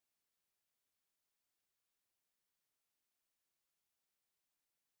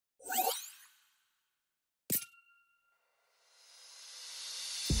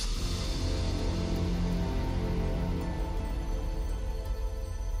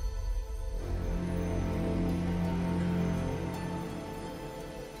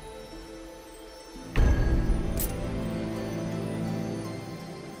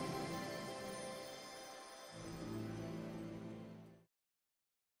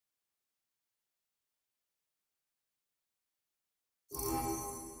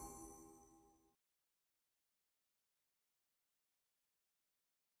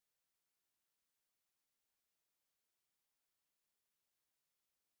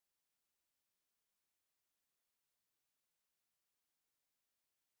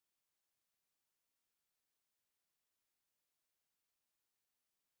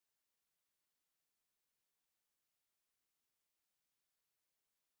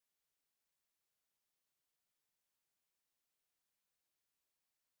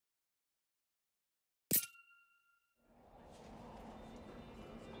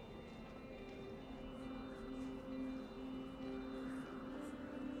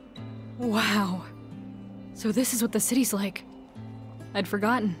Wow. So this is what the city's like. I'd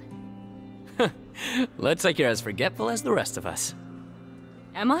forgotten. Looks like you're as forgetful as the rest of us.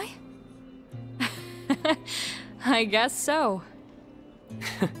 Am I? I guess so.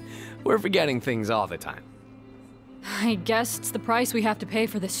 We're forgetting things all the time. I guess it's the price we have to pay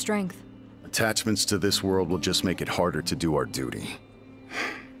for this strength. Attachments to this world will just make it harder to do our duty.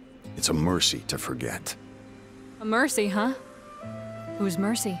 It's a mercy to forget. A mercy, huh? Whose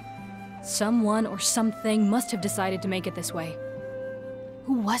mercy? Someone or something must have decided to make it this way.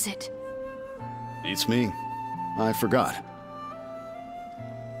 Who was it? It's me. I forgot.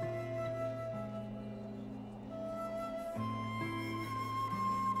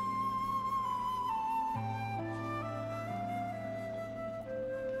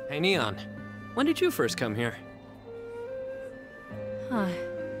 Hey, Neon. When did you first come here? Huh.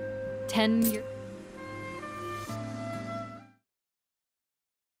 10 years.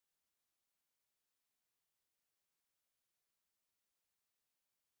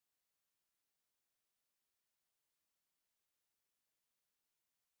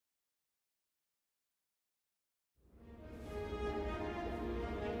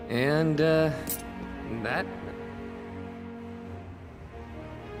 And, that...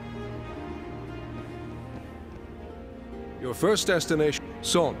 Your first destination,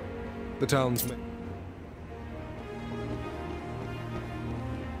 Son, the town's main.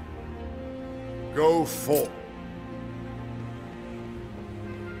 Go full.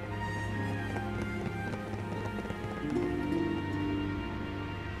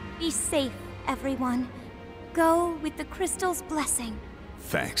 Be safe, everyone. Go with the crystal's blessing.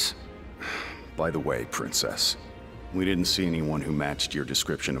 Thanks. By the way, Princess, we didn't see anyone who matched your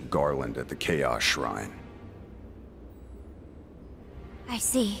description of Garland at the Chaos Shrine. I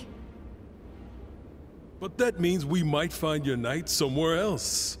see. But that means we might find your knight somewhere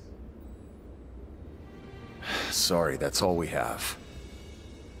else. Sorry, that's all we have.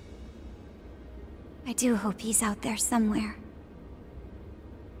 I do hope he's out there somewhere.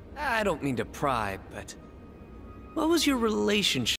 I don't mean to pry, but... what was your relationship